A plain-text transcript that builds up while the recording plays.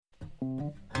Hey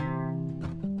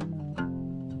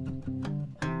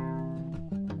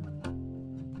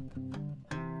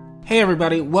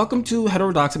everybody, welcome to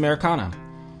Heterodox Americana.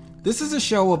 This is a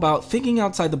show about thinking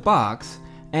outside the box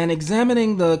and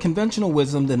examining the conventional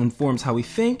wisdom that informs how we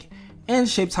think and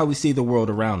shapes how we see the world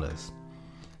around us.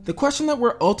 The question that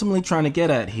we're ultimately trying to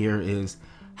get at here is,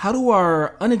 how do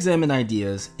our unexamined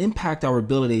ideas impact our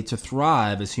ability to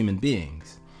thrive as human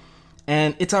beings?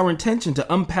 And it's our intention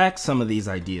to unpack some of these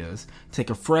ideas, take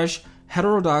a fresh,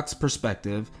 heterodox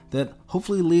perspective that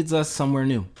hopefully leads us somewhere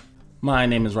new. My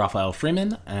name is Raphael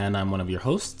Freeman, and I'm one of your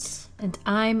hosts. And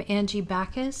I'm Angie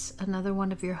Backus, another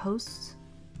one of your hosts.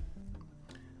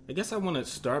 I guess I want to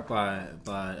start by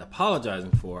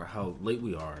apologizing for how late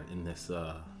we are in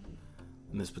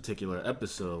this particular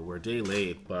episode. We're a day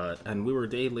late, and we were a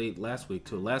day late last week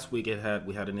too. Last week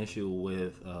we had an issue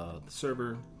with the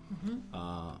server,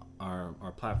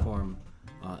 our platform,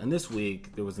 and this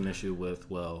week there was an issue with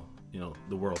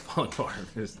the world falling apart.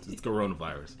 It's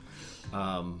coronavirus.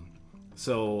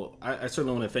 So I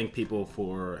certainly want to thank people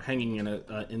for hanging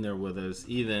in there with us,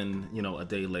 even a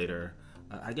day later.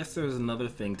 I guess there's another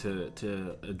thing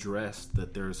to address,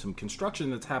 that there's some construction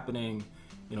that's happening,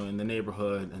 in the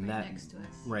neighborhood, and that next to us.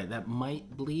 Right, that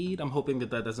might bleed. I'm hoping that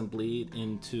doesn't bleed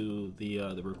into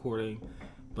the recording.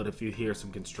 But if you hear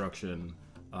some construction,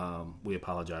 we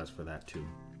apologize for that too.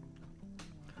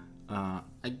 I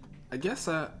guess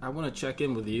I want to check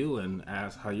in with you and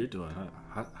ask how you're doing.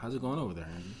 How's it going over there,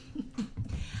 Andy?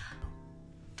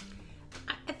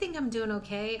 I think I'm doing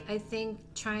okay. I think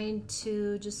trying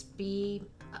to just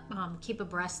keep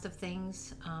abreast of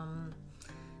things, kind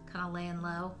of laying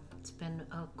low. It's been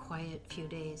a quiet few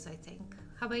days, I think.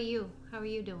 How about you? How are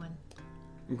you doing?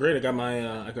 I'm great. I got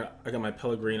my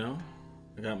Pellegrino.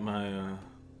 I got my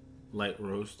light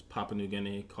roast Papua New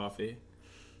Guinea coffee.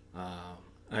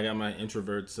 I got my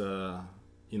introvert's,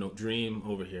 dream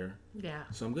over here. Yeah.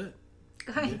 So I'm good.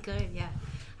 Good. Yeah.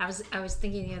 I was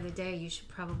thinking the other day, you should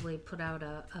probably put out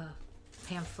a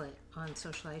pamphlet on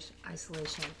social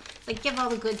isolation. Like, give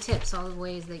all the good tips, all the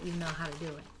ways that you know how to do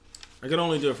it. I could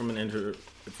only do it from an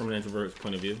introvert's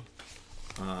point of view,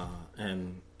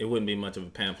 and it wouldn't be much of a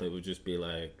pamphlet. It would just be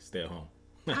like, stay at home.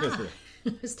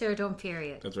 Stay at home.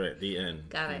 Period. That's right. The end.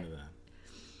 Got the it. End of that.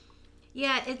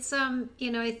 Yeah, it's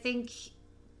I think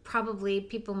probably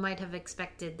people might have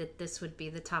expected that this would be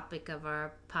the topic of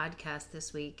our podcast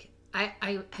this week.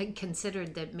 I had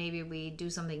considered that maybe we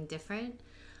do something different,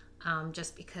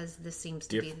 just because this seems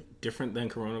to be different than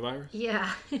coronavirus.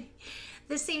 Yeah,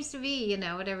 this seems to be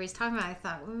what everybody's talking about. I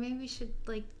thought, well, maybe we should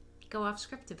go off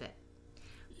script a bit.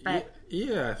 But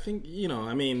yeah, I think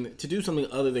to do something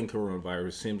other than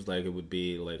coronavirus seems like it would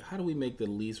be like, how do we make the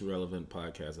least relevant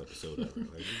podcast episode ever?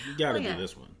 Like, you got to do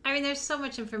this one. I mean, there's so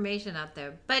much information out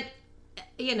there, but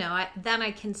then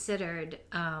I considered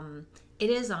it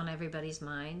is on everybody's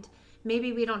mind.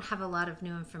 Maybe we don't have a lot of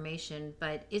new information,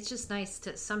 but it's just nice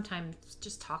to sometimes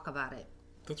just talk about it.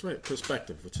 That's right,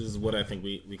 perspective, which is what I think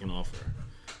we can offer.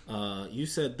 You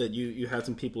said that you had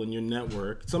some people in your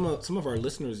network. Some of our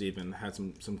listeners even had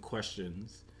some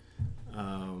questions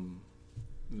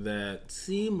that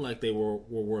seemed like they were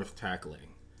worth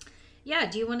tackling. Yeah,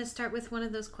 do you want to start with one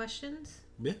of those questions?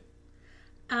 Yeah.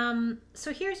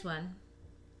 So here's one.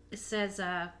 It says,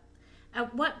 at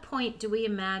what point do we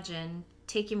imagine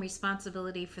taking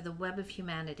responsibility for the web of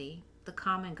humanity, the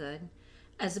common good,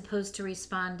 as opposed to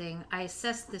responding, I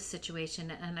assessed this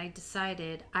situation and I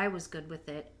decided I was good with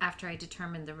it after I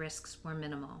determined the risks were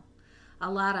minimal?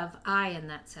 A lot of I in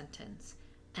that sentence.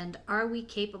 And are we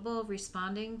capable of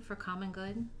responding for common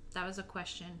good? That was a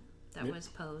question that was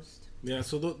posed. Yeah,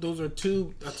 so those are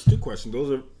two questions.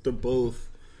 They're both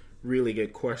really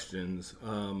good questions.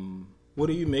 What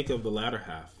do you make of the latter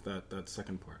half, that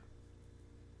second part?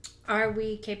 Are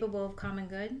we capable of common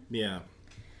good? Yeah.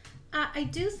 I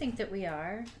do think that we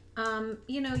are.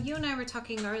 You and I were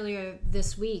talking earlier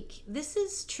this week. This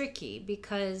is tricky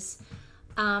because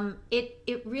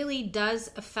it really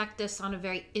does affect us on a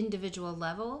very individual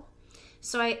level.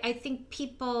 So I think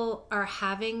people are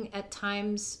having at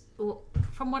times,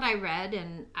 from what I read,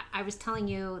 and I was telling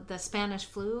you the Spanish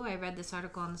flu, I read this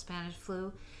article on the Spanish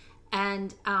flu,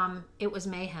 and it was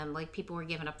mayhem. Like, people were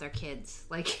giving up their kids,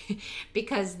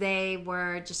 because they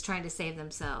were just trying to save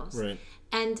themselves. Right.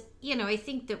 And, I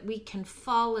think that we can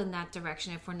fall in that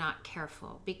direction if we're not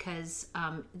careful, because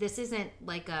this isn't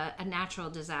like a natural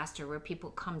disaster where people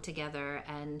come together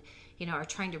and, are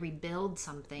trying to rebuild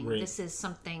something. Right. This is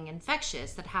something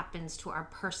infectious that happens to our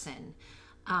person.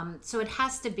 So it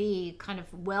has to be kind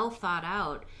of well thought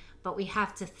out, but we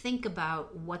have to think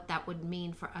about what that would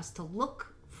mean for us to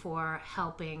look for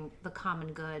helping the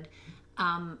common good,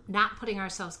 not putting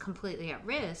ourselves completely at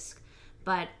risk,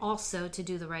 but also to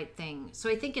do the right thing. So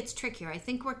I think it's trickier. I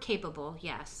think we're capable,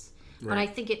 yes, but I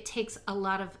think it takes a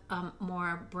lot of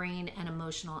more brain and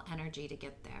emotional energy to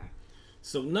get there.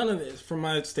 So none of this, from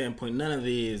my standpoint, none of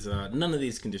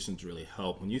these conditions really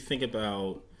help. When you think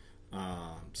about,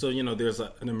 there's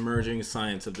an emerging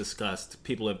science of disgust.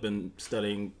 People have been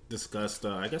studying disgust,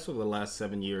 I guess, over the last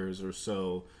 7 years or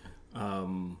so,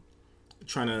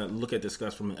 trying to look at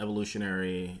disgust from an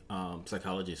evolutionary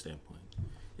psychology standpoint.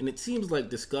 And it seems like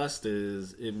disgust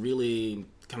it really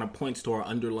kind of points to our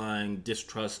underlying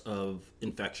distrust of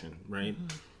infection, right?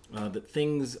 Mm-hmm. That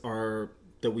things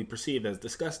that we perceive as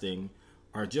disgusting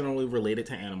are generally related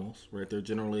to animals, right? They're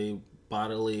generally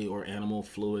bodily or animal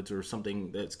fluids or something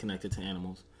that's connected to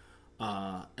animals.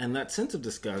 And that sense of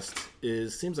disgust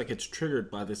seems like it's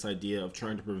triggered by this idea of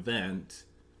trying to prevent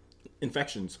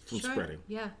infections from spreading.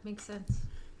 Yeah, makes sense.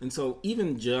 And so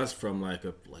even just from like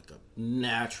a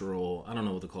natural, I don't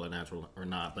know what to call it, natural or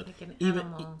not, but like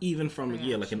even from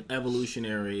reaction. Like an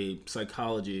evolutionary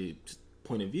psychology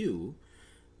point of view,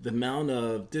 the amount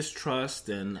of distrust,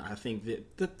 and I think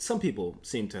that some people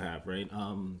seem to have, right?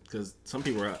 Because some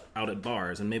people are out at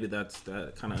bars, and maybe that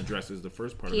kind of addresses the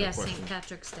first part of that question. St.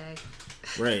 Patrick's Day.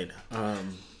 Right.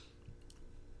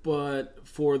 But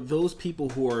for those people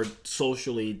who are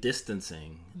socially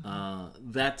distancing,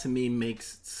 that to me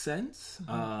makes sense.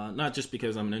 Not just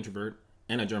because I'm an introvert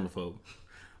and a germaphobe.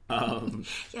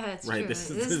 Yeah, it's right? true.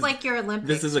 This is like your Olympics.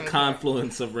 This is a right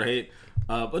confluence of, right?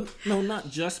 But no, not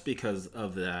just because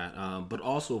of that, but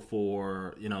also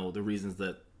for, the reasons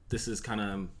that this is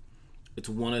it's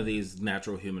one of these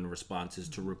natural human responses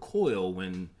to recoil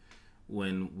when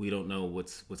we don't know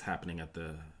what's happening at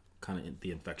the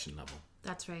the infection level.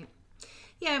 That's right.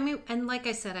 Yeah, I mean, and like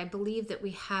I said, I believe that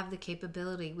we have the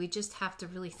capability. We just have to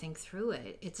really think through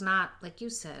it. It's not, like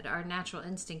you said, our natural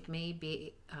instinct may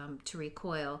be to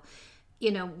recoil.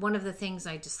 One of the things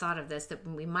I just thought of this that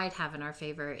we might have in our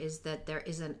favor is that there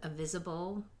isn't a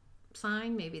visible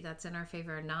sign. Maybe that's in our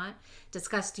favor or not.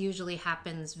 Disgust usually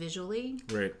happens visually.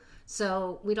 Right.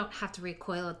 So we don't have to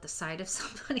recoil at the sight of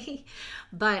somebody.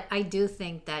 But I do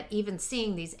think that even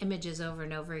seeing these images over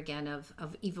and over again of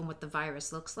even what the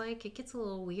virus looks like, it gets a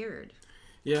little weird.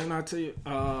 Yeah, and I'll tell you,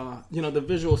 the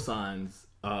visual signs,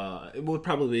 it would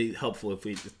probably be helpful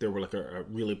if there were like a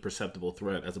really perceptible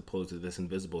threat as opposed to this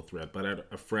invisible threat. But I had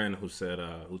a friend who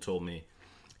told me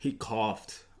he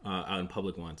coughed out in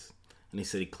public once, and he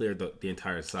said he cleared the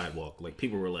entire sidewalk. Like,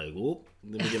 people were like, "Whoop,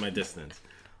 let me get my distance."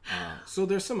 So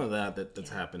there's some of that's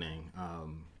happening.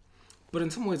 But in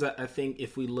some ways, I think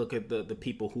if we look at the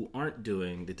people who aren't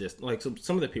doing the distance, like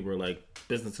some of the people are like,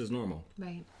 business is normal.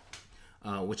 Right.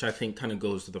 Which I think kind of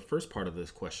goes to the first part of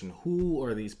this question. Who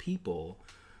are these people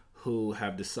who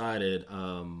have decided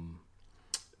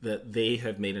that they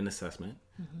have made an assessment,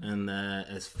 and that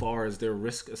as far as their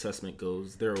risk assessment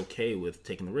goes, they're okay with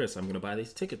taking the risk? I'm going to buy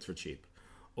these tickets for cheap.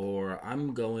 Or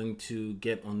I'm going to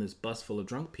get on this bus full of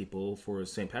drunk people for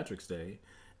St. Patrick's Day,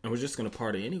 and we're just going to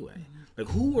party anyway. Like,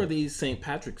 who are these St.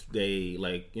 Patrick's Day,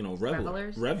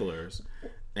 revelers?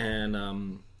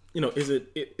 And, is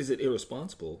it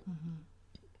irresponsible?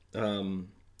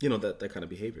 That kind of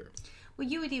behavior. Well,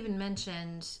 you had even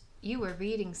mentioned, you were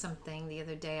reading something the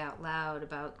other day out loud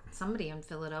about somebody in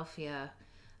Philadelphia.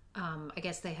 I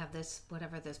guess they have this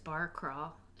bar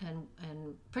crawl.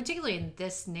 And particularly in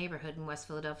this neighborhood in West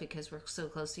Philadelphia, because we're so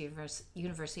close to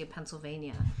University of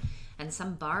Pennsylvania, and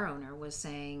some bar owner was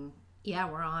saying, "Yeah,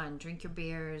 we're on. Drink your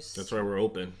beers. That's why we're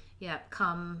open. Yeah,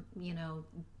 come.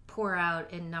 Pour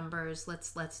out in numbers.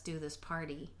 Let's do this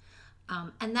party."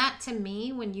 And that, to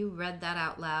me, when you read that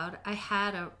out loud, I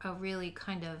had a really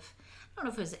kind of, I don't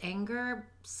know if it was anger,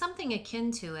 something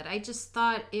akin to it. I just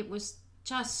thought it was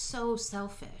just so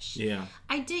selfish. Yeah.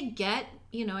 I do get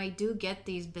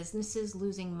these businesses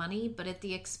losing money, but at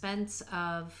the expense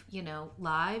of,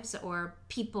 lives or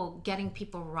getting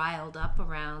people riled up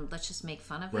around, let's just make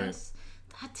fun of this.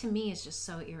 That to me is just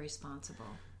so irresponsible.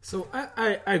 So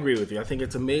I agree with you. I think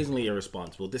it's amazingly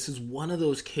irresponsible. This is one of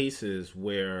those cases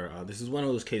where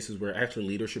actually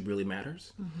leadership really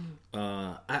matters.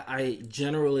 I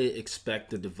generally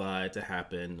expect the divide to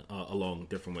happen along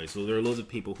different ways. So there are loads of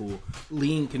people who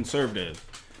lean conservative,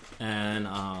 and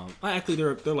actually there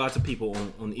are lots of people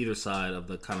on either side of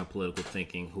the kind of political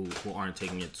thinking who aren't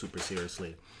taking it super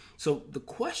seriously. So the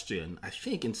question, I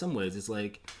think, in some ways, is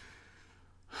like,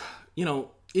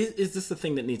 Is this the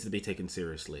thing that needs to be taken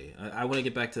seriously? I want to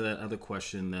get back to that other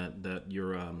question that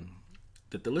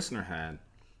the listener had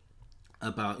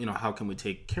about, how can we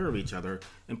take care of each other?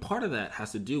 And part of that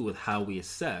has to do with how we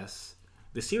assess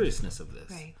the seriousness of this.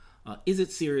 Right. Is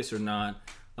it serious or not?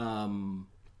 How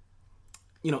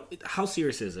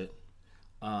serious is it?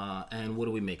 And what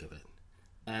do we make of it?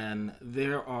 And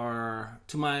there are,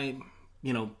 to my,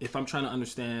 if I'm trying to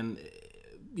understand,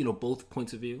 both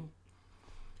points of view,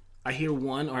 I hear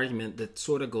one argument that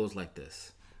sort of goes like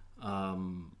this. We're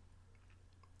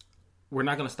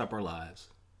not going to stop our lives.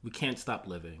 We can't stop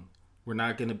living. We're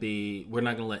not going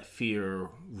to let fear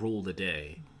rule the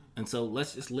day. And so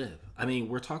let's just live. I mean,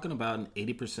 we're talking about an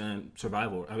 80%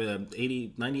 survival,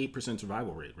 98%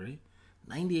 survival rate, right?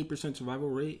 98% survival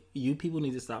rate. You people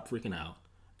need to stop freaking out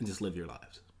and just live your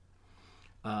lives.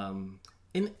 And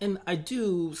I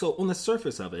do, so on the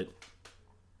surface of it,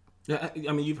 I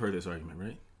mean, you've heard this argument,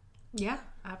 right? Yeah,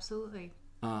 absolutely.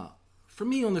 For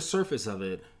me, on the surface of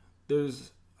it, the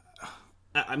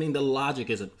logic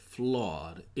isn't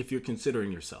flawed if you're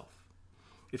considering yourself.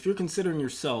 If you're considering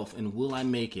yourself and will I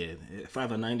make it? If I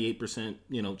have a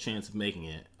 98% chance of making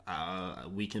it,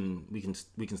 we can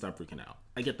stop freaking out.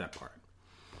 I get that part.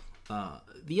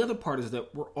 The other part is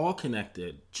that we're all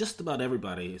connected. Just about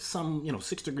everybody,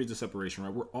 6 degrees of separation,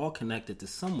 right? We're all connected to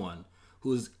someone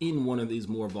who is in one of these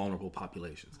more vulnerable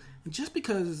populations. And just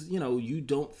because you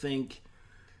don't think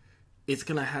it's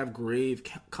going to have grave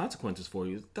consequences for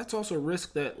you, that's also a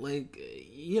risk that,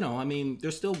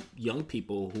 there's still young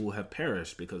people who have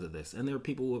perished because of this. And there are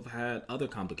people who have had other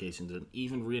complications and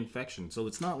even reinfection. So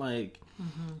it's not like,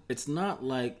 it's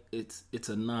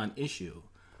a non-issue.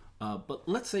 But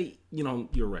let's say,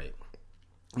 you're right.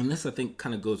 And this, I think,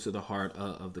 kind of goes to the heart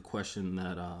of the question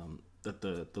that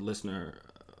the listener,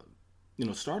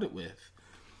 started with.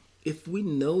 If we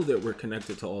know that we're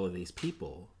connected to all of these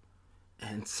people,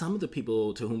 and some of the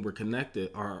people to whom we're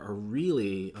connected are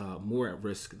really more at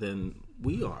risk than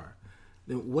we are,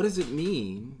 then what does it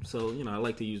mean? So, I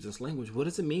like to use this language. What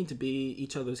does it mean to be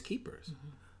each other's keepers?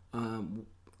 And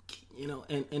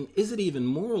is it even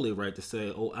morally right to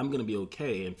say, oh, I'm going to be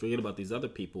okay and forget about these other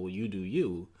people, you do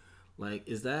you? Like,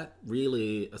 is that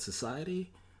really a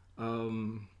society?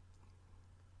 And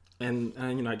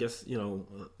I guess,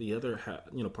 the other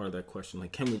part of that question,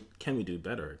 like, can we do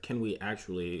better? Can we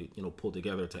actually, pull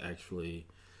together to actually,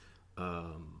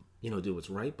 do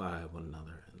what's right by one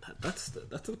another? And that's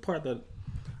the part that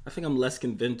I think I'm less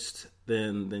convinced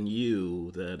than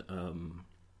you that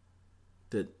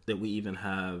that we even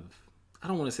have. I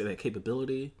don't want to say that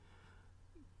capability,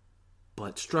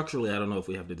 but structurally, I don't know if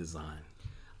we have the design.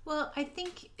 Well, I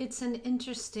think it's an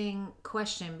interesting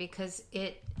question because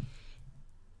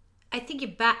I think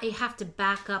you have to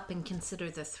back up and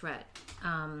consider the threat.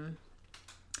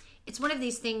 It's one of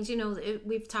these things,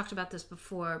 we've talked about this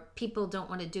before. People don't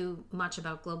want to do much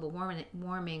about global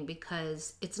warming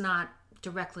because it's not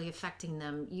directly affecting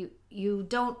them. You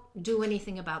don't do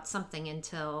anything about something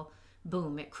until,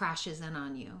 boom, it crashes in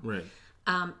on you. Right.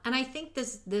 And I think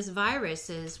this virus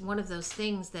is one of those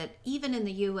things that even in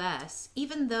the U.S.,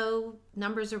 even though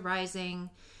numbers are rising,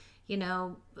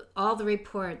 all the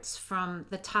reports from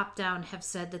the top down have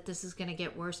said that this is going to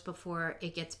get worse before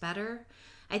it gets better.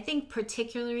 I think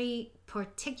particularly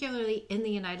in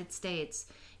the United States,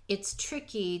 it's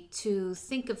tricky to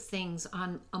think of things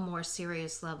on a more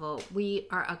serious level. We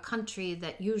are a country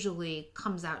that usually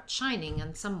comes out shining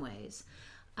in some ways.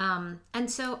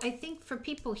 And so I think for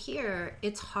people here,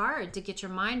 it's hard to get your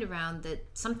mind around that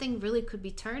something really could be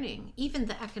turning, even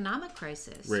the economic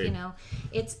crisis. Right.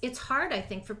 It's hard, I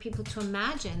think, for people to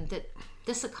imagine that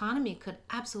this economy could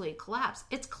absolutely collapse.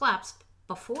 It's collapsed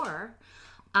before,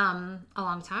 a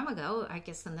long time ago, I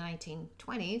guess in the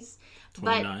 1920s.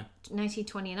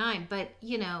 1929. But,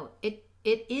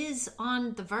 it is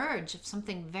on the verge of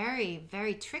something very,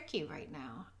 very tricky right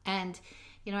now. And,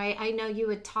 I know you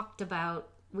had talked about,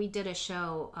 we did a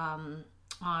show on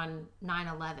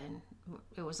 9/11.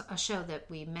 It was a show that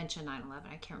we mentioned 9/11.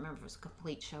 I can't remember if it was a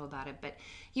complete show about it. But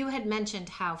you had mentioned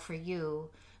how for you,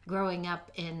 growing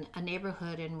up in a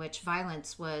neighborhood in which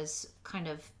violence was kind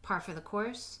of par for the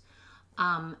course,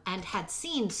 and had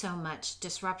seen so much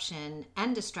disruption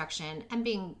and destruction, and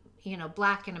being,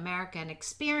 Black in America and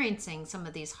experiencing some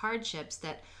of these hardships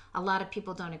that a lot of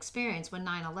people don't experience when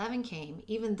 9/11 came,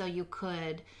 even though you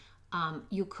could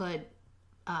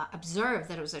observe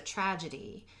that it was a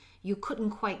tragedy, you couldn't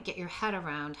quite get your head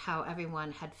around how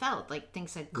everyone had felt, like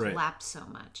things had collapsed so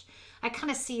much. I kind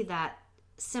of see that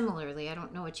similarly. I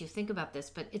don't know what you think about this,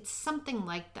 but it's something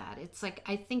like that. It's like,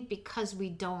 I think because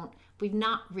we've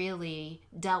not really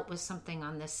dealt with something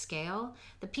on this scale,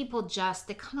 the people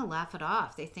they kind of laugh it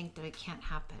off. They think that it can't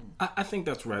happen. I think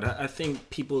that's right. I think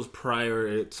people's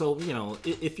so,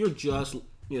 if you're just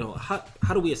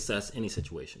how do we assess any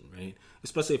situation, right?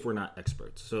 Especially if we're not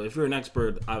experts. So if you're an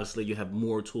expert, obviously you have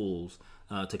more tools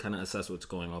to kind of assess what's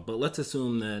going on. But let's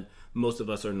assume that most of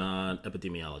us are not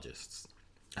epidemiologists.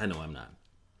 I know I'm not.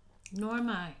 Nor am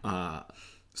I.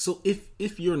 So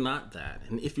if you're not that,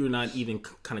 and if you're not even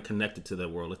kind of connected to that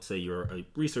world, let's say you're a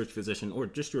research physician or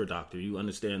just you're a doctor, you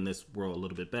understand this world a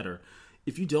little bit better.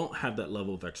 If you don't have that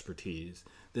level of expertise,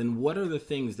 then what are the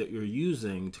things that you're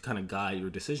using to kind of guide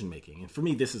your decision making? And for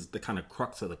me, this is the kind of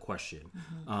crux of the question.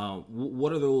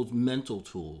 What are those mental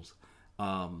tools?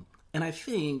 And I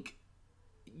think,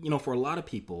 for a lot of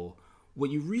people,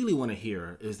 what you really want to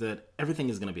hear is that everything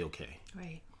is going to be okay.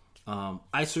 Right.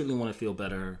 I certainly want to feel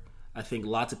better. I think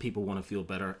lots of people want to feel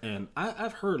better. And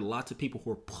I've heard lots of people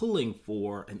who are pulling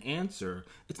for an answer.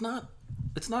 It's not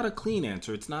a clean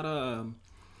answer. It's not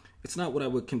what I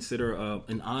would consider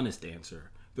an honest answer.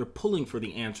 They're pulling for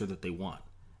the answer that they want.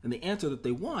 And the answer that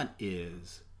they want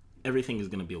is everything is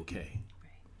going to be okay.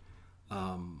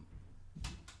 Right.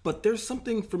 But there's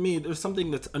something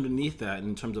that's underneath that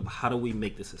in terms of how do we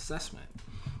make this assessment.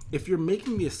 If you're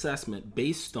making the assessment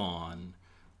based on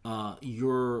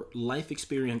your life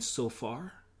experience so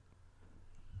far,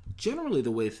 generally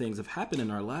the way things have happened in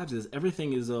our lives is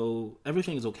everything is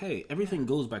okay. Everything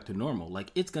goes back to normal. Like,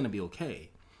 it's going to be okay.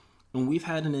 And we've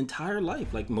had an entire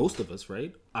life, like most of us,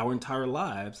 right? Our entire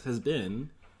lives has been,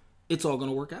 it's all going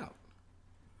to work out.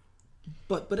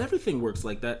 But everything works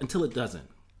like that until it doesn't.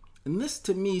 And this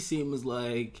to me seems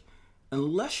like,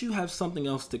 unless you have something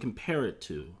else to compare it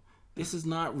to, this is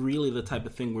not really the type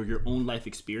of thing where your own life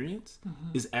experience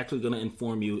is actually going to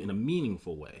inform you in a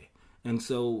meaningful way. And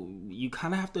so you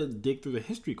kind of have to dig through the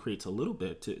history crates a little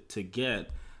bit to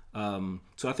get...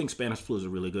 So I think Spanish flu is a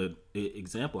really good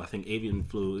example. I think avian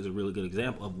flu is a really good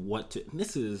example of and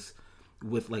this is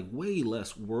with like way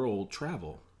less world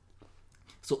travel.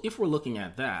 So if we're looking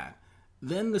at that,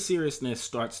 then the seriousness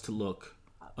starts to look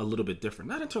a little bit different,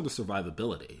 not in terms of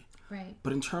survivability, right,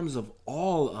 but in terms of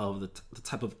all of the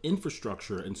type of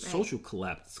infrastructure and social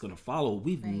collapse that's going to follow.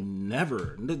 We've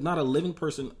never, not a living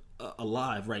person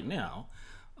alive right now,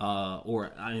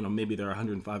 or maybe they're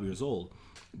 105 years old.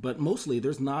 But mostly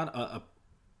there's not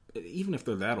even if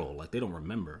they're that old, like they don't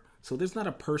remember. So there's not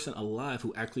a person alive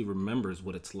who actually remembers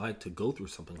what it's like to go through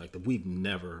something like that. We've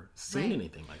never seen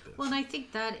anything like this. Well, and I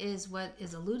think that is what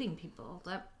is eluding people.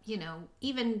 That,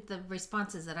 even the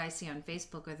responses that I see on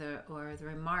Facebook or the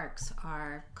remarks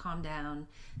are calm down.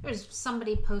 There's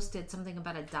somebody posted something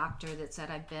about a doctor that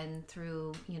said, I've been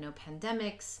through,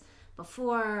 pandemics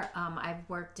before. I've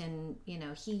worked in,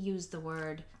 he used the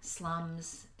word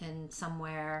slums in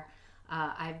somewhere.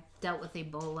 I've dealt with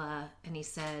Ebola, and he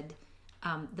said,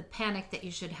 the panic that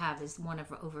you should have is one of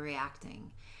overreacting.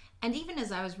 And even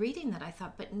as I was reading that, I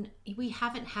thought, but we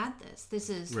haven't had this.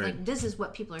 This is this is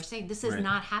what people are saying. This has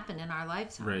not happened in our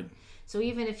lifetime. Right. So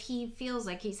even if he feels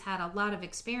like he's had a lot of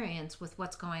experience with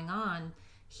what's going on,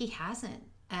 he hasn't.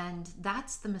 And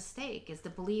that's the mistake, is to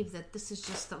believe that this is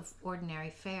just the ordinary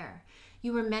fare.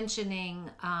 You were mentioning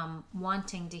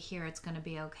wanting to hear it's going to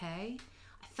be okay.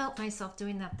 I felt myself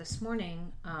doing that this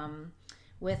morning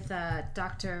with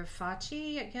Dr.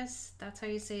 Fauci. I guess that's how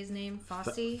you say his name,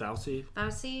 Fauci.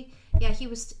 Yeah, he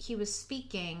was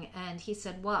speaking, and he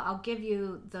said, "Well, I'll give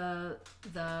you the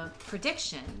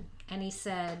prediction." And he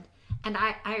said, and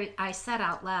I said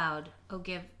out loud, "Oh,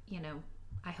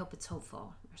 I hope it's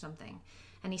hopeful," or something.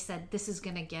 And he said, this is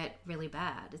going to get really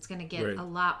bad. It's going to get a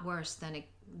lot worse than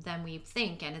we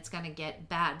think, and it's going to get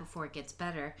bad before it gets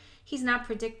better. He's not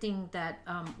predicting that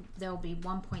there will be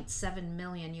 1.7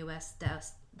 million U.S.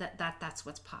 deaths. That's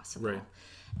what's possible. Right.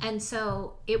 And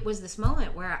so it was this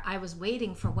moment where I was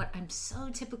waiting for what I'm so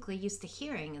typically used to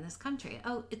hearing in this country.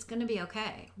 Oh, it's going to be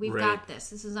okay. We've got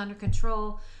this. This is under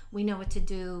control. We know what to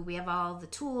do. We have all the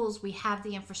tools. We have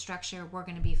the infrastructure. We're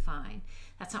going to be fine.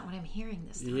 That's not what I'm hearing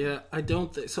this time. Yeah, I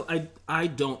don't think so. I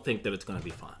don't think that it's going to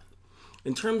be fine.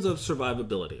 In terms of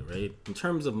survivability, right? In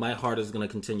terms of my heart is going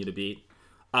to continue to beat,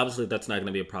 obviously that's not going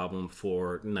to be a problem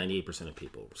for 98% of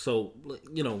people. So,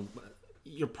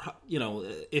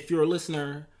 if you're a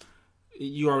listener,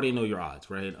 you already know your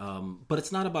odds, right? But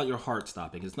it's not about your heart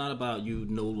stopping. It's not about you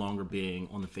no longer being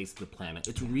on the face of the planet.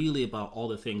 It's really about all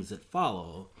the things that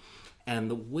follow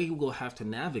and the way we'll have to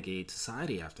navigate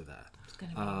society after that. It's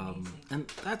going to be amazing. And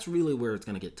that's really where it's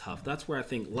going to get tough. That's where I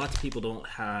think lots of people don't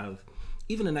have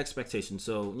even an expectation.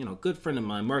 So, a good friend of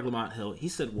mine, Mark Lamont Hill, he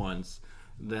said once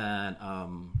that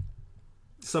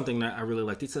something that I really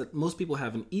liked. He said most people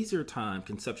have an easier time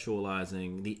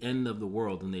conceptualizing the end of the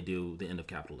world than they do the end of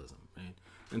capitalism, right?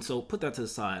 And so put that to the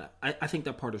side. I think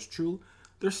that part is true.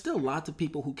 There's still lots of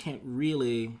people who can't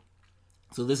really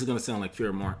So this is going to sound like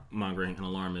fear-mongering and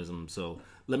alarmism, so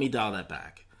let me dial that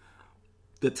back.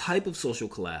 The type of social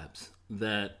collapse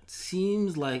that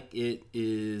seems like it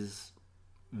is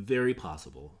very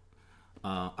possible,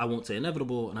 I won't say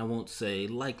inevitable and I won't say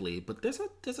likely, but there's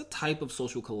a type of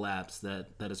social collapse that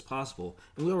is possible,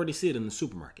 and we already see it in the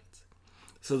supermarkets.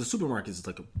 So the supermarkets is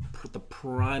like the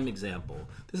prime example.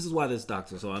 This is why this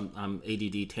doctor, so I'm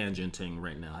ADD tangenting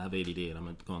right now. I have ADD and I'm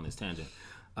going to go on this tangent.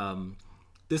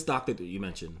 This doctor that you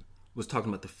mentioned was talking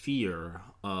about the fear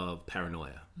of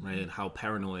paranoia, right? And how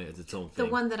paranoia is its own thing.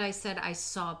 The one that I said I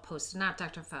saw posted, not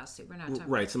Dr. Fauci. We're not talking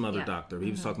right, some other doctor. He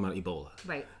was talking about Ebola.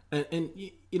 Right. And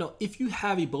you know, if you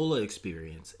have Ebola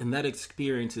experience, and that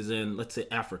experience is in, let's say,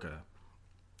 Africa,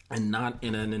 and not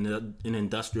in an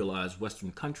industrialized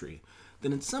Western country,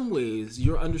 then in some ways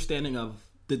your understanding of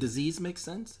the disease makes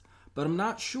sense. But I'm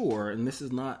not sure, and this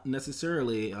is not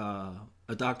necessarily a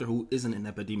doctor who isn't an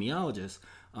epidemiologist.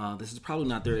 This is probably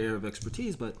not their area of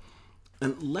expertise, but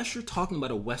unless you're talking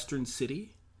about a Western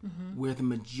city where the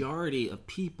majority of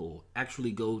people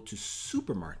actually go to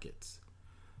supermarkets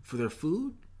for their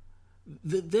food,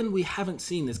 then we haven't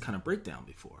seen this kind of breakdown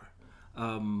before.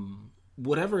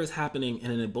 Whatever is happening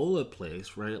in an Ebola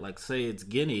place, right? Like say it's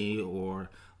Guinea or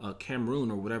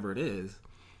Cameroon or whatever it is,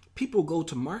 people go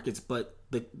to markets, but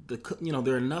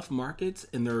there are enough markets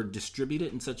and they're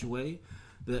distributed in such a way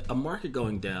that a market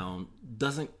going down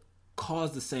doesn't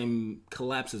cause the same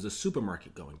collapse as a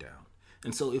supermarket going down.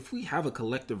 And so if we have a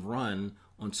collective run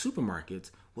on supermarkets,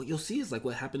 what you'll see is like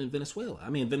what happened in Venezuela. I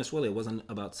mean, in Venezuela, it wasn't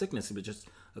about sickness, it was just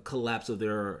a collapse it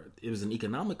was an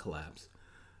economic collapse.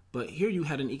 But here you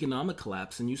had an economic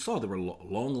collapse and you saw there were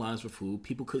long lines for food,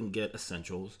 people couldn't get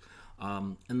essentials.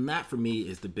 And that for me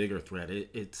is the bigger threat.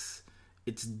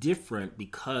 It's different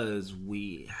because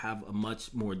we have a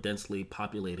much more densely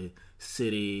populated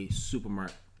city,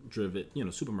 supermarket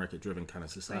driven kind of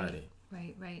society.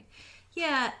 Right.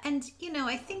 Yeah, and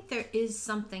I think there is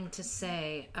something to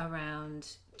say around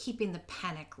keeping the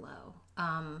panic low.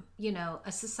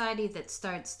 A society that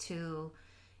starts to,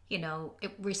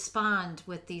 respond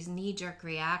with these knee-jerk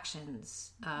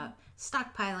reactions,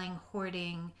 stockpiling,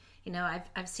 hoarding.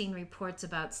 I've seen reports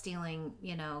about stealing,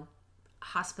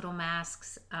 hospital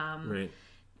masks. Right.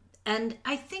 And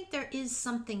I think there is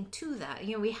something to that.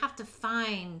 We have to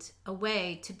find a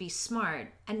way to be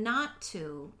smart and not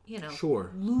to,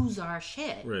 Sure. lose our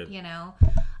shit. Right.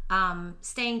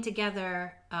 Staying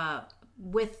together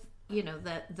with,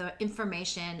 the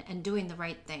information and doing the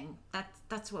right thing.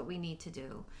 That's what we need to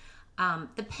do.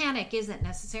 The panic isn't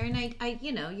necessary. And I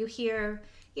you hear,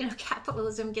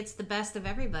 capitalism gets the best of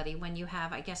everybody when you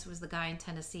have, I guess it was the guy in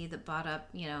Tennessee that bought up,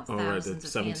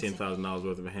 thousands of $17,000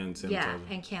 worth of hand sanitizer. Yeah,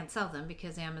 and can't sell them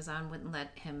because Amazon wouldn't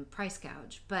let him price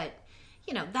gouge. But,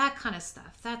 that kind of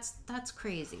stuff, that's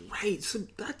crazy. Right, so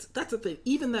that's the thing.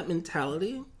 Even that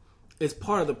mentality is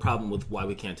part of the problem with why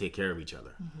we can't take care of each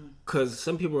other. Because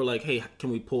some people are like, hey, can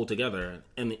we pull together?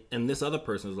 And this other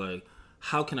person is like,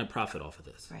 how can I profit off of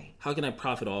this? Right. How can I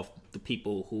profit off the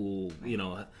people who,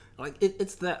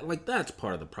 it's that, like, that's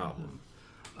part of the problem.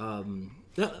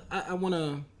 I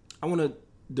want to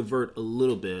divert a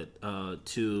little bit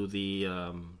to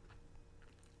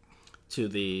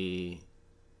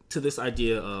this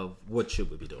idea of what should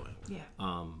we be doing. Yeah.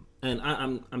 And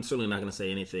I'm certainly not going to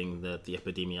say anything that the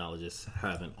epidemiologists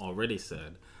haven't already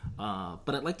said,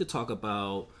 but I'd like to talk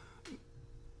about,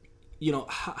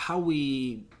 how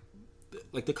we,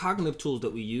 like, the cognitive tools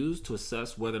that we use to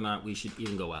assess whether or not we should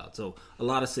even go out. So a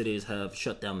lot of cities have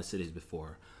shut down the cities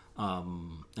before,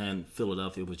 and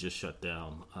Philadelphia was just shut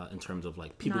down in terms of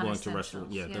like people going to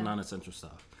restaurants. Yeah, the non-essential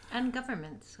stuff. And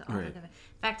governments. Right. In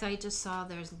fact, I just saw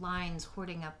there's lines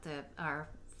filling up the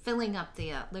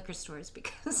liquor stores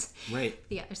because right.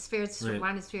 the spirits,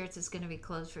 wine and spirits is going to be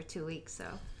closed for 2 weeks. So,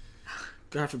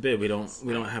 God forbid we don't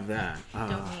have that.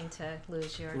 Don't mean to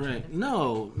lose your right.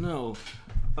 No.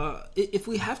 If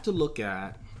we have to look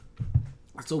at,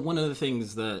 so one of the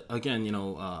things that, again,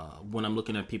 when I'm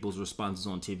looking at people's responses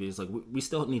on TV, is like we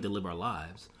still need to live our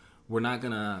lives. I'm not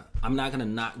gonna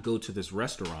not go to this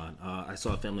restaurant. I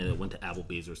saw a family that went to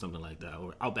Applebee's or something like that,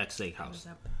 or Outback Steakhouse.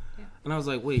 Yeah. And I was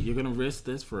like, wait, you're gonna risk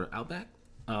this for Outback?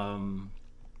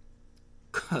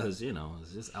 Because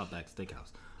it's just Outback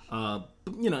Steakhouse. But,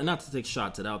 not to take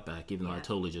shots at Outback, even though I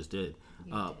totally just did.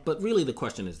 But really, the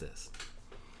question is this: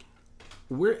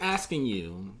 we're asking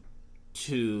you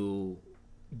to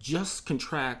just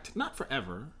contract, not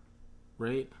forever,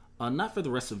 right? Not for the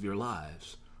rest of your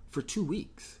lives, for 2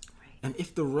 weeks. And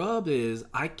if the rub is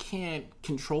I can't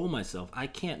control myself, I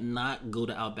can't not go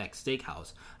to Outback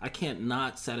Steakhouse, I can't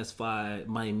not satisfy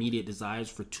my immediate desires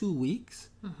for 2 weeks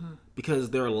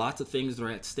because there are lots of things that are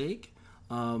at stake,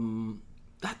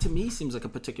 that to me seems like a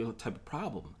particular type of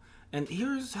problem. And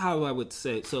here's how I would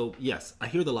say, so yes, I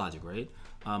hear the logic, right?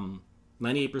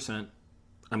 98%,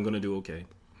 I'm going to do okay.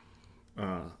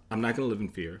 I'm not going to live in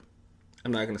fear.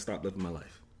 I'm not going to stop living my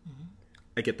life.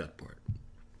 I get that part.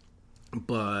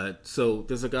 But, so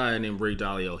there's a guy named Ray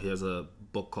Dalio. He has a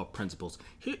book called Principles.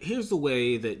 Here's the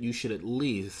way that you should at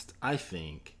least, I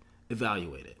think,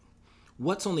 evaluate it.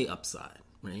 What's on the upside,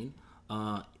 right?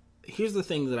 Here's the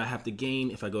thing that I have to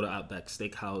gain if I go to Outback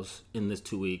Steakhouse in this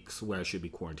 2 weeks where I should be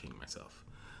quarantining myself.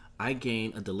 I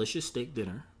gain a delicious steak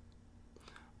dinner,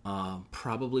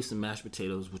 probably some mashed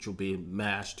potatoes, which will be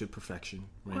mashed to perfection.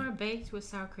 Right? Or baked with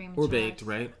sour cream and Or chives. baked,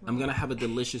 right? I'm going to have a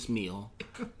delicious meal.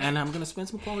 And I'm going to spend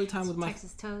some quality time with my...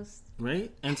 Texas toast.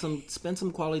 Right? And spend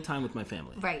some quality time with my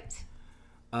family. Right.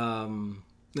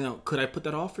 Now, could I put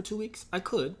that off for 2 weeks? I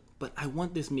could, but I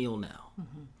want this meal now.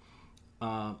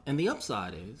 And the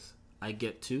upside is I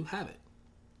get to have it.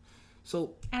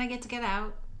 So, and I get to get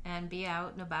out and be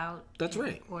out and about. That's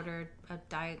right. Order a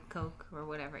Diet Coke or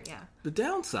whatever, yeah. The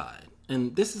downside,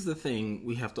 and this is the thing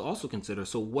we have to also consider.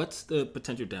 So what's the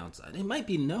potential downside? It might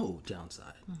be no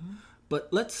downside. But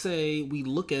let's say we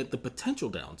look at the potential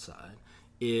downside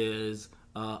is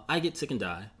I get sick and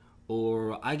die,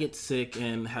 or I get sick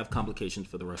and have complications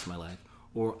for the rest of my life,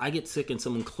 or I get sick and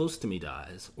someone close to me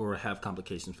dies or have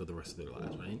complications for the rest of their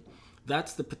lives, right?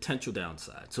 That's the potential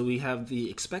downside. So we have the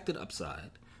expected upside,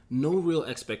 no real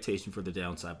expectation for the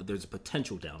downside, but there's a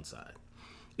potential downside.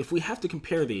 If we have to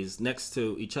compare these next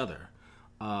to each other,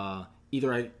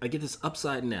 either I get this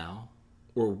upside now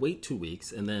or wait 2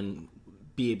 weeks and then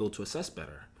be able to assess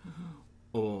better,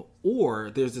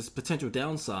 or there's this potential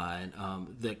downside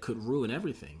that could ruin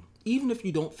everything. Even if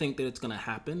you don't think that it's going to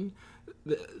happen,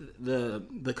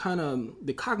 the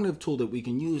cognitive tool that we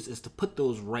can use is to put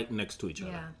those right next to each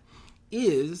other.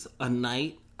 Is a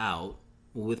night out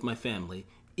with my family,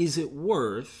 is it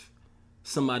worth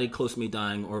somebody close to me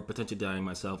dying or potentially dying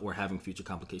myself or having future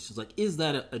complications? Like, is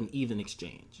that an even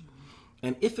exchange?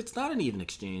 And if it's not an even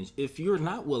exchange, if you're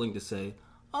not willing to say,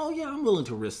 oh yeah, I'm willing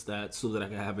to risk that so that I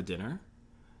can have a dinner,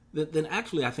 then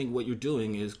actually I think what you're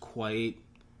doing is quite,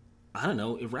 I don't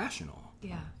know, irrational.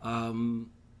 Yeah.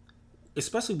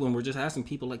 Especially when we're just asking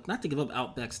people, like, not to give up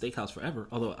Outback Steakhouse forever,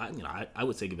 although I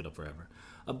would say give it up forever.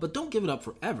 But don't give it up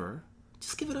forever.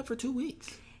 Just give it up for 2 weeks.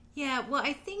 Yeah, well,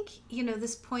 I think,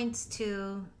 this points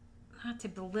to, not to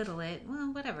belittle it,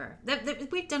 well, whatever.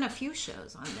 We've done a few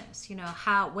shows on this,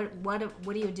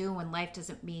 what do you do when life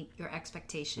doesn't meet your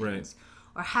expectations? Right.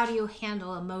 Or how do you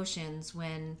handle emotions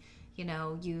when,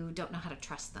 you don't know how to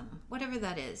trust them? Whatever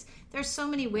that is. There's so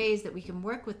many ways that we can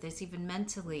work with this, even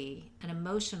mentally and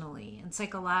emotionally and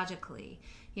psychologically,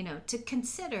 to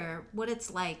consider what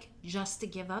it's like just to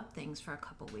give up things for a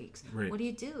couple weeks. Right. What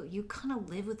do? You kind of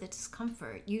live with the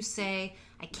discomfort. You say,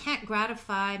 I can't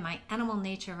gratify my animal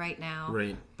nature right now,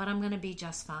 right, but I'm going to be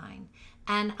just fine.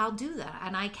 And I'll do that,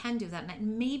 and I can do that.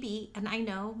 And I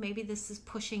know maybe this is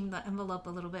pushing the envelope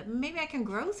a little bit. Maybe I can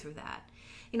grow through that.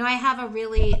 I have a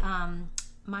really,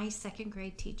 my second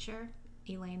grade teacher,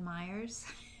 Elaine Myers,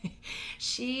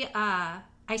 she's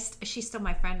still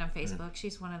my friend on Facebook.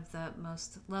 She's one of the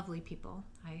most lovely people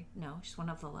I know. She's one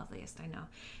of the loveliest I know.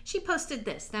 She posted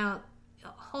this. Now,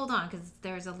 hold on, because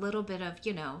there's a little bit of,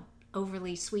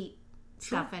 overly sweet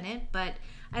stuff in it, but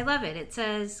I love it. It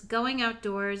says, going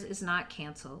outdoors is not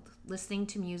canceled. Listening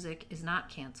to music is not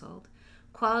canceled.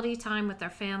 Quality time with our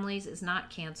families is not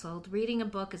canceled. Reading a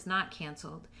book is not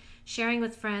canceled. Sharing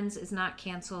with friends is not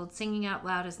canceled. Singing out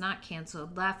loud is not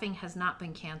canceled. Laughing has not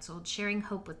been canceled. Sharing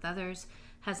hope with others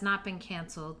has not been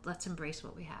canceled. Let's embrace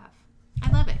what we have.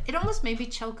 I love it. It almost made me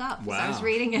choke up as I was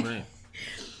reading it. Right.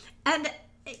 And,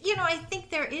 I think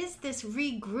there is this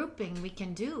regrouping we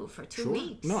can do for 2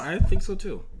 weeks. No, I think so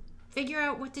too. Figure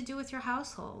out what to do with your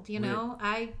household.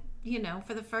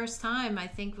 For the first time, I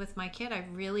think with my kid, I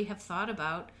really have thought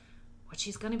about what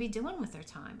she's going to be doing with her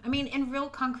time. I mean, in real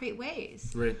concrete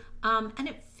ways. Right. And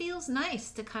it feels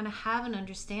nice to kind of have an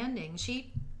understanding.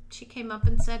 She came up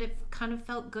and said it kind of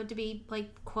felt good to be,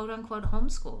 like, quote unquote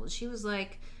homeschooled. She was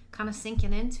like kind of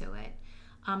sinking into it.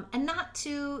 And not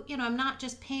to, I'm not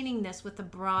just painting this with a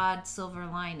broad silver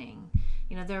lining.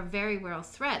 There are very real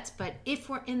threats, but if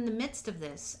we're in the midst of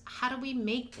this, how do we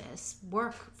make this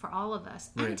work for all of us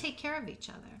and take care of each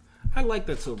other? I like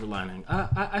that silver lining.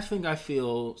 I think I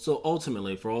feel, so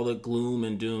ultimately, for all the gloom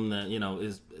and doom that,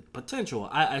 is potential,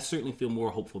 I certainly feel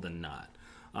more hopeful than not.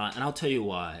 And I'll tell you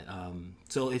why.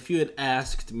 So if you had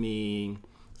asked me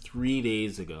 3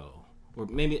 days ago, or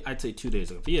maybe I'd say 2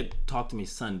 days ago, if you had talked to me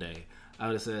Sunday, I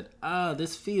would have said,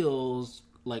 this feels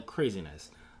like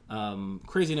craziness.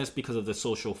 Craziness because of the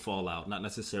social fallout, not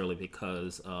necessarily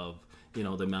because of, the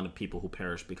amount of people who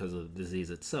perish because of the disease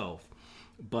itself.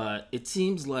 But it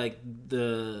seems like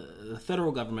the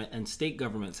federal government and state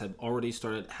governments have already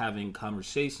started having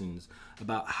conversations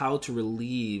about how to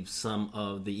relieve some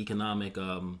of the economic,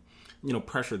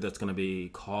 pressure that's going to be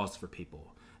caused for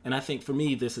people. And I think for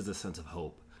me, this is a sense of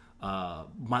hope.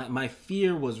 My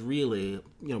fear was really,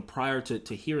 prior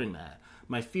to hearing that,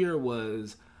 my fear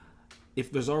was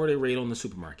if there's already a raid on the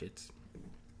supermarkets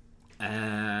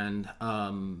and,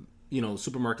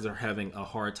 supermarkets are having a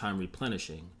hard time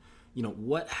replenishing,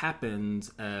 what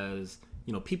happens as,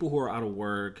 people who are out of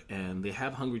work and they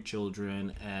have hungry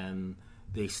children and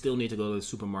they still need to go to the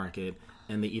supermarket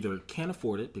and they either can't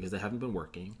afford it because they haven't been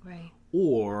working, right,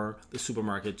 or the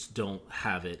supermarkets don't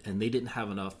have it and they didn't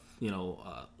have enough,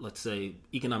 let's say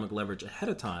economic leverage ahead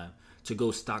of time to go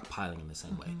stockpiling in the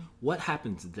same way. What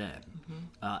happens then?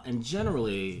 And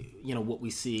generally, what we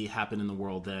see happen in the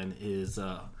world then is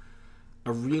a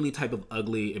really type of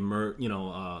ugly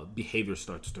behavior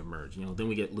starts to emerge. Then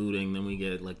we get looting, then we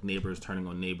get like neighbors turning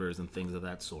on neighbors and things of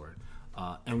that sort.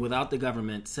 And without the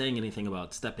government saying anything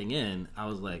about stepping in, I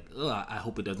was like, I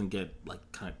hope it doesn't get like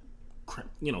kind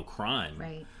of crime.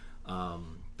 right.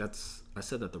 I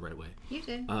said that the right way. You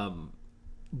did.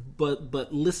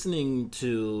 But listening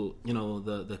to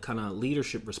the kind of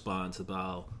leadership response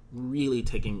about really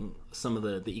taking some of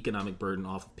the economic burden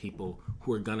off of people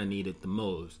who are gonna need it the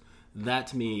most, that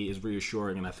to me is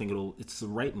reassuring, and I think it's the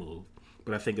right move.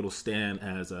 But I think it'll stand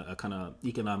as a kind of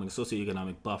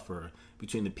socioeconomic buffer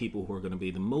between the people who are going to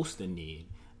be the most in need,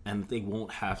 and they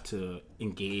won't have to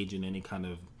engage in any kind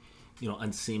of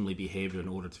unseemly behavior in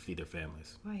order to feed their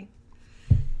families. Right.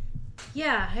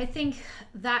 Yeah, I think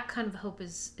that kind of hope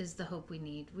is the hope we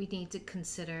need. We need to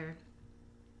consider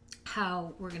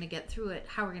how we're going to get through it,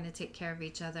 how we're going to take care of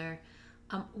each other,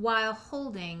 while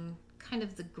holding kind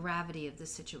of the gravity of the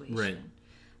situation. Right.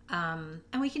 And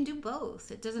we can do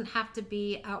both. It doesn't have to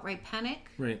be outright panic.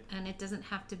 Right. And it doesn't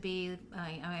have to be,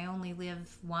 I only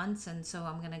live once, and so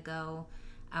I'm going to go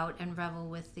out and revel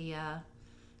with the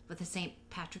St.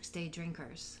 Patrick's Day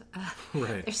drinkers.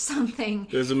 Right.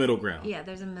 There's a middle ground. Yeah,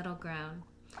 there's a middle ground.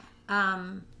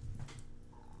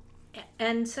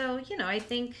 And so, I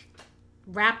think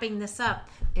wrapping this up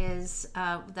is,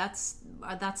 that's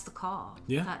the call.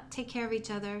 Yeah. Take care of each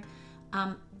other.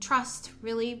 Trust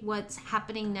really what's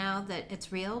happening now, that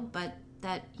it's real, but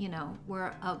that,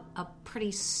 we're a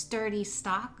pretty sturdy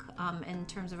stock in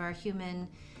terms of our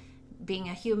being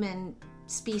a human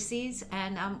species,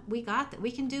 and we got that.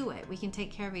 We can do it. We can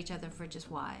take care of each other if we're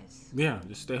just wise. Yeah,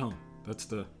 just stay home. That's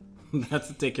to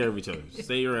take care of each other.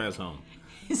 Stay your ass home.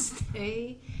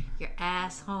 Stay your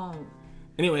ass home.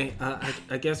 Anyway,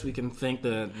 I guess we can thank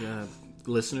the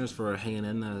listeners for hanging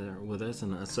in there with us,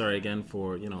 and sorry again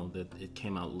for that it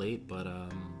came out late, but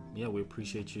we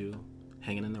appreciate you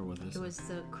hanging in there with us. It was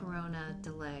the Corona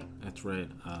delay. That's right.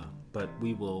 But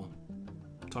we will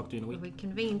talk to you in a week. We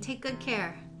convene. Take good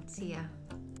care. See ya.